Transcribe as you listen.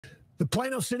The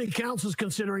Plano City Council is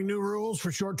considering new rules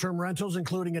for short-term rentals,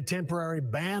 including a temporary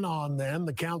ban on them.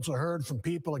 The council heard from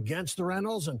people against the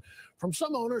rentals and from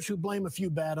some owners who blame a few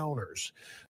bad owners.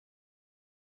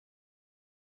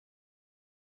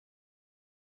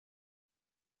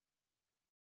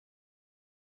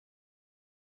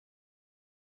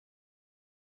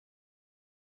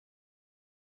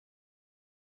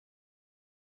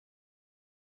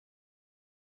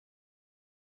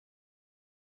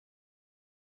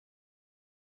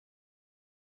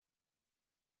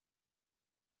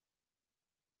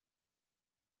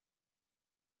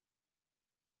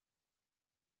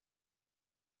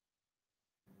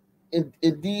 In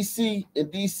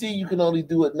DC, you can only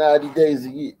do it 90 days a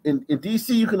year. In DC,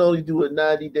 you can only do it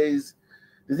 90 days.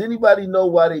 Does anybody know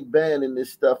why they banning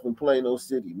this stuff in Plano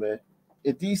City, man?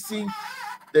 In DC,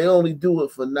 they only do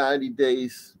it for 90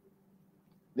 days.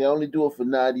 They only do it for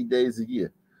 90 days a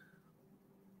year.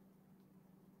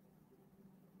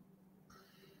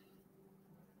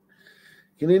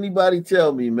 Can anybody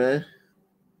tell me, man,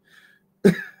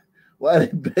 why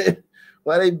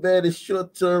they ban the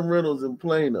short-term rentals in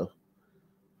Plano?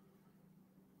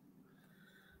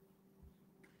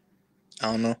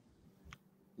 I don't know.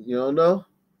 You don't know?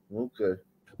 Okay.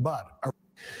 But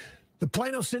the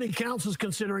Plano City Council is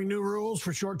considering new rules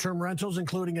for short-term rentals,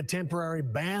 including a temporary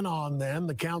ban on them.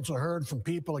 The council heard from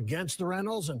people against the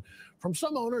rentals and from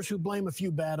some owners who blame a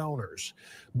few bad owners.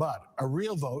 But a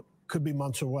real vote could be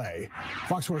months away.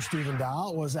 Fox 4's Stephen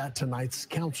Dahl was at tonight's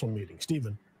council meeting.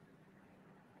 Stephen.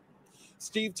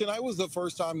 Steve, tonight was the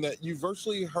first time that you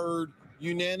virtually heard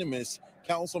unanimous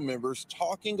council members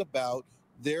talking about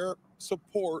their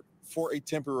support for a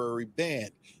temporary ban.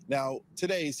 Now,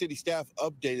 today, city staff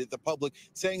updated the public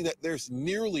saying that there's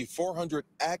nearly 400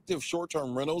 active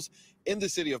short-term rentals in the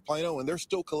city of Plano, and they're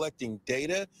still collecting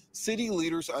data. City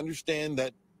leaders understand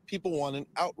that people want an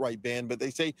outright ban, but they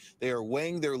say they are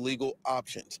weighing their legal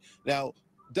options. Now,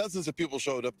 dozens of people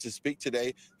showed up to speak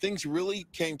today. Things really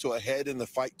came to a head in the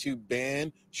fight to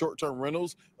ban short-term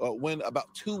rentals when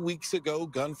about 2 weeks ago,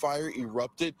 gunfire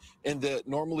erupted in the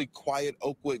normally quiet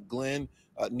Oakwood Glen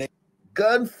neighborhood.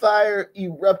 Gunfire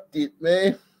erupted,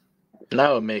 man.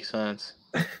 That would make sense.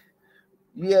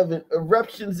 You having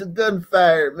eruptions of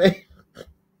gunfire, man.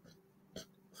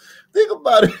 Think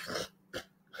about it.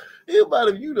 Think about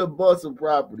if you done bought some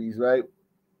properties, right?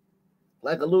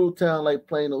 Like a little town like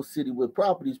Plano City, where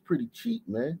property is pretty cheap,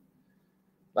 man.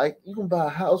 Like you can buy a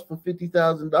house for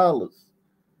 $50,000,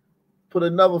 put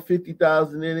another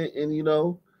 $50,000 in it, and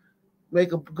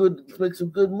make some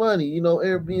good money.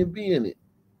 Airbnb in it.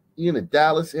 You're in the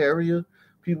Dallas area.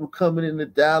 People coming into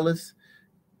Dallas,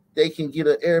 they can get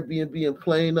an Airbnb in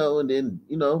Plano, and then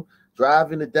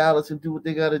drive into Dallas and do what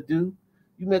they got to do.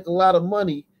 You make a lot of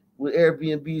money with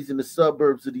Airbnbs in the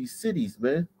suburbs of these cities,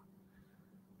 man.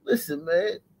 Listen,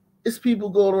 man, it's people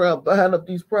going around buying up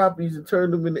these properties and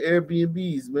turning them into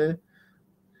Airbnbs, man.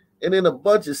 And then a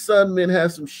bunch of Sun men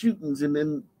have some shootings, and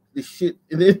then the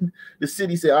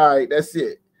city say, all right, that's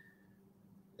it.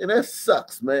 And that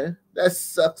sucks, man. That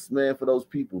sucks, man, for those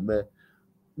people, man.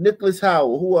 Nicholas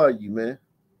Howell, who are you, man?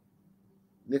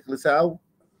 Nicholas Howell?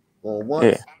 Going once?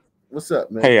 Yeah. What's up,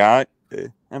 man? Hey,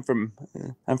 I'm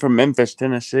from Memphis,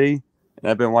 Tennessee,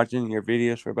 and I've been watching your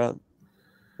videos for about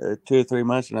 2 or 3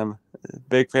 months, and I'm a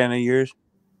big fan of yours.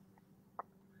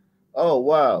 Oh,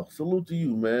 wow. Salute to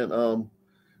you, man.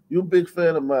 You're a big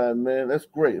fan of mine, man. That's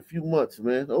great. A few months,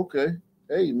 man. Okay.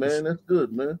 Hey, man, that's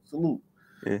good, man. Salute.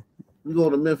 Yeah. We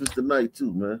going to Memphis tonight,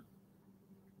 too, man.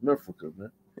 Memphis,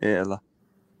 man. Yeah,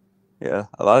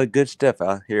 a lot of good stuff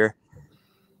out here.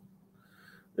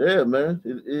 Yeah, man.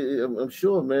 I'm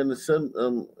sure, man. The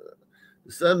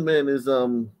Sun man is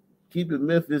keeping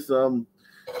Memphis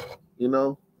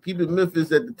keeping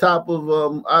Memphis at the top of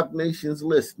Op Nation's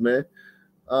list, man.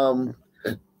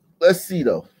 Let's see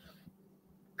though.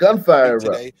 Gunfire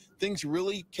today. Things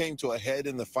really came to a head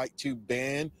in the fight to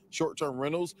ban short-term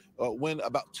rentals when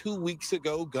about 2 weeks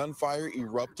ago, gunfire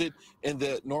erupted in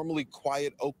the normally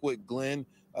quiet Oakwood Glen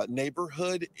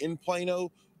neighborhood in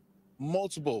Plano.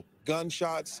 Multiple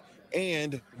gunshots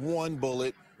and one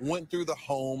bullet went through the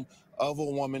home of a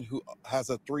woman who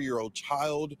has a 3-year-old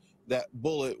child. That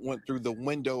bullet went through the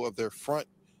window of their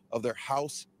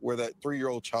house where that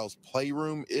 3-year-old child's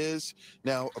playroom is.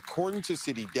 Now, according to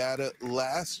city data,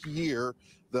 last year,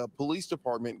 the police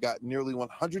department got nearly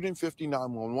 150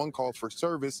 911 calls for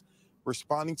service,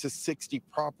 responding to 60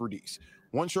 properties.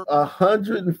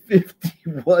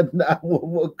 151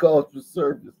 911 calls for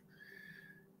service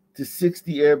to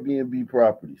 60 Airbnb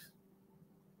properties.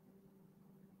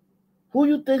 Who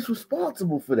you think's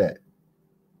responsible for that?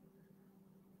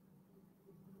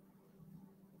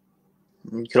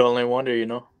 You could only wonder, you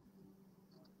know.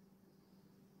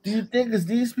 Do you think it's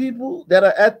these people that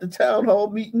are at the town hall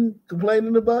meeting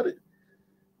complaining about it?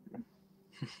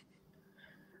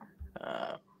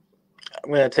 I'm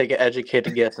gonna take an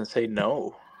educated guess and say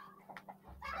no.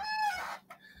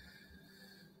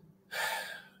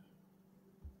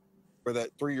 Where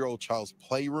that 3-year-old child's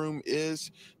playroom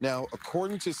is. Now,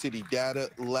 according to city data,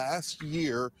 last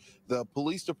year, the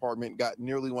police department got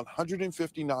nearly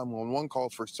 150 911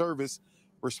 calls for service,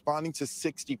 responding to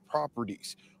 60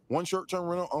 properties. One short-term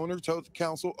rental owner told the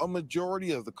council a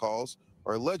majority of the calls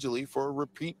are allegedly for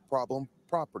repeat problem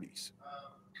properties.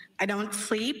 I don't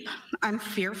sleep. I'm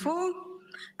fearful.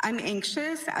 I'm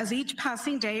anxious as each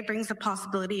passing day brings the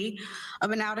possibility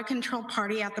of an out-of-control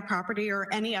party at the property or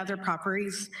any other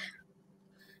properties.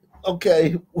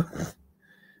 Okay.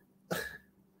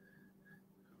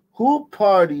 Who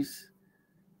parties?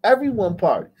 Everyone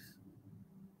parties.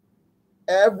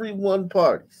 Everyone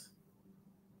parties.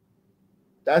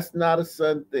 That's not a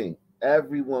Sun thing.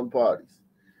 Everyone parties.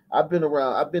 I've been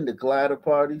to glider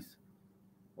parties.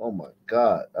 Oh my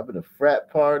God. I've been to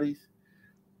frat parties.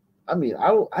 I mean,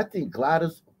 I think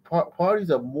gliders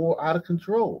parties are more out of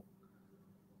control.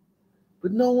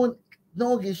 But no one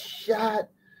gets shot.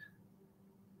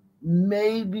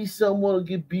 Maybe someone will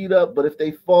get beat up, but if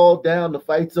they fall down, the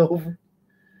fight's over.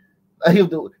 Like if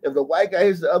the white guy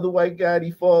hits the other white guy and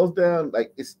he falls down,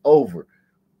 like it's over.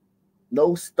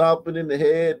 No stomping in the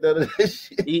head, none of that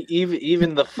shit.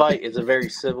 Even the fight is a very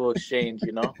civil exchange,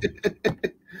 you know.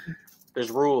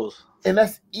 There's rules, and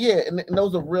and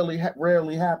those are rarely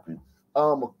happen.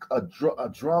 A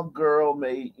drunk girl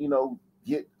may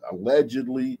get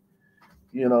allegedly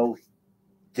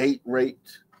date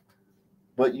raped,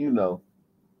 but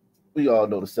we all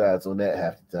know the sides on that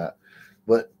half the time.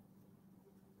 But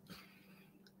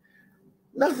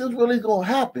nothing's really gonna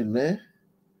happen, man.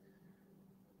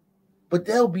 But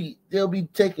they'll be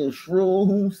taking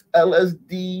shrooms,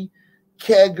 LSD,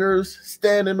 keggers,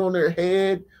 standing on their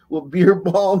head with beer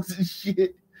bongs and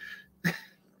shit.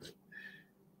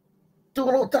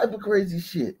 Doing all type of crazy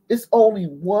shit. It's only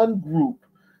one group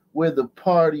where the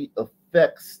party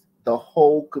affects the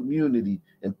whole community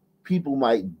and people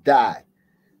might die.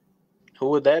 Who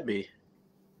would that be?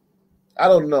 I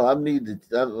don't know. I'll get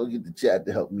the chat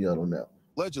to help me out on that.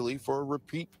 Allegedly for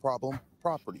repeat problem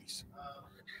properties.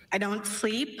 I don't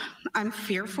sleep. I'm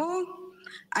fearful.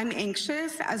 I'm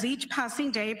anxious as each passing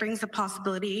day brings the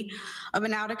possibility of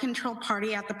an out-of-control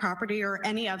party at the property or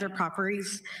any other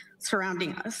properties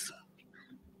surrounding us.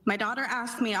 My daughter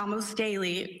asks me almost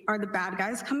daily, are the bad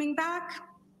guys coming back?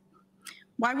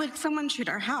 Why would someone shoot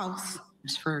our house?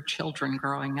 It's for children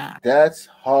growing up. That's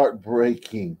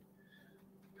heartbreaking.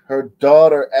 Her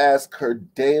daughter asks her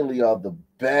daily, are the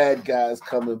bad guys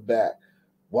coming back?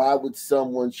 Why would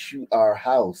someone shoot our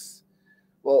house?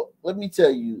 Well, let me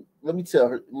tell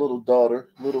her little daughter,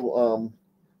 little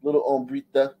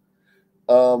Ombrita,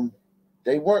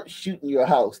 they weren't shooting your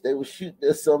house. They were shooting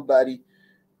at somebody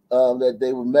that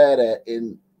they were mad at,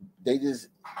 and they just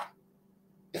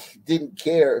didn't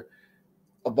care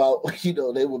about,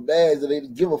 they were mad, so they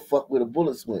didn't give a fuck where the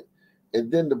bullets went.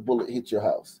 And then the bullet hit your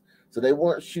house. So they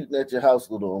weren't shooting at your house,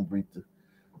 little Ombrita.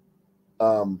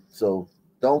 So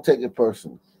don't take it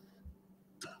personally.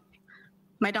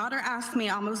 My daughter asks me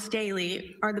almost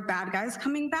daily, are the bad guys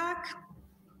coming back?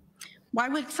 Why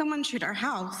would someone shoot our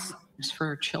house? It's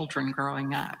for children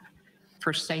growing up,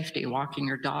 for safety, walking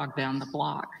your dog down the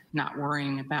block, not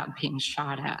worrying about being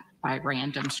shot at by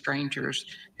random strangers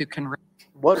who can...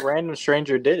 What random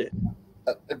stranger did it?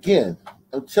 Again,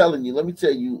 I'm telling you, let me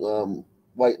tell you,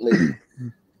 white lady,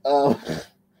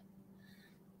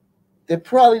 they're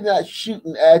probably not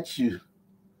shooting at you.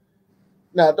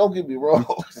 Now, don't get me wrong.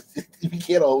 You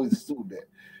can't always assume that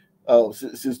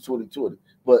since 2020.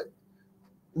 But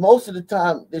most of the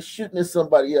time, they're shooting at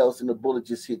somebody else and the bullet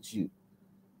just hits you.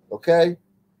 Okay?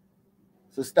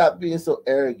 So stop being so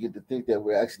arrogant to think that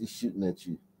we're actually shooting at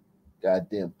you.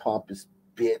 Goddamn pompous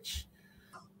bitch.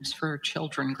 It's for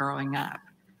children growing up,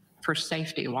 for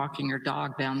safety, walking your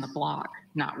dog down the block,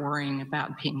 not worrying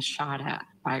about being shot at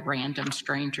by random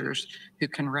strangers who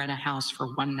can rent a house for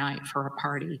one night for a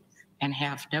party and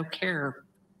have no care.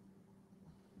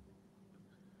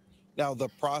 Now, the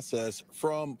process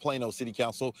from Plano City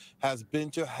Council has been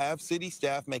to have city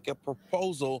staff make a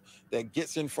proposal that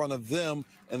gets in front of them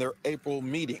in their April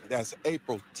meeting. That's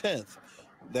April 10th.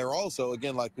 They're also,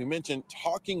 again, like we mentioned,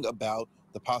 talking about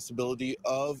the possibility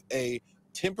of a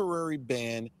temporary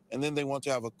ban, and then they want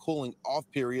to have a cooling off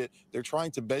period. They're trying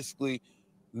to basically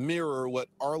mirror what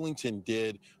Arlington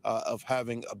did of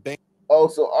having a ban.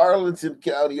 Also, Arlington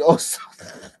County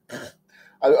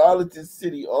Arlington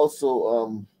City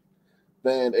also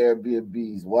banned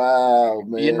Airbnbs. Wow,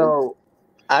 man. You know,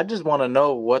 I just want to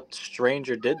know what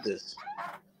stranger did this.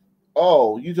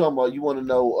 Oh, you talking about? You want to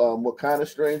know what kind of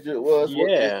stranger it was?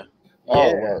 Yeah, Oh,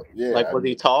 yeah. well, yeah. Like, was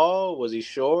he tall? Was he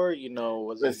short? You know,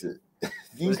 was he? Listen,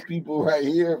 these people right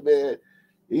here, man.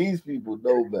 These people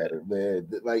know better, man.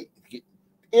 Like,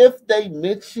 if they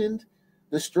mentioned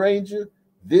the stranger,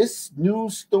 this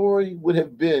news story would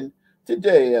have been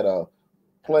today at a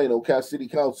Plano City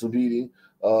Council meeting.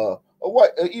 An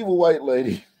evil white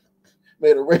lady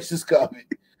made a racist comment.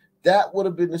 That would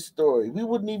have been the story. We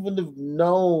wouldn't even have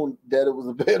known that it was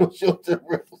a ban on short-term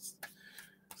rentals.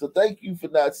 So thank you for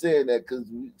not saying that,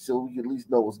 so we can at least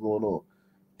know what's going on.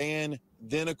 And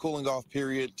then a cooling off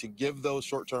period to give those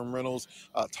short-term rentals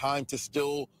time to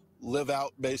still live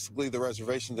out basically the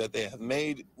reservation that they have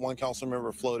made. One council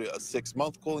member floated a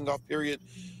 6-month cooling off period.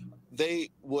 They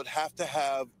would have to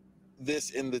have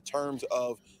this in the terms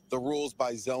of the rules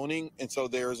by zoning. And so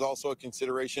there is also a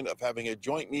consideration of having a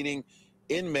joint meeting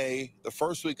in May, the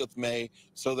first week of May,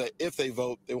 so that if they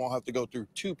vote, they won't have to go through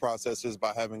two processes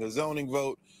by having a zoning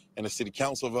vote and a city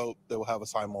council vote. They will have a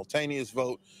simultaneous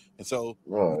vote. And so,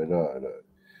 all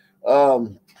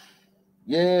right.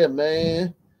 Yeah,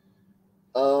 man.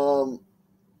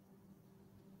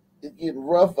 It's getting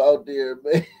rough out there,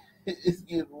 man. It's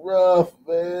getting rough,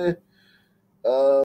 man.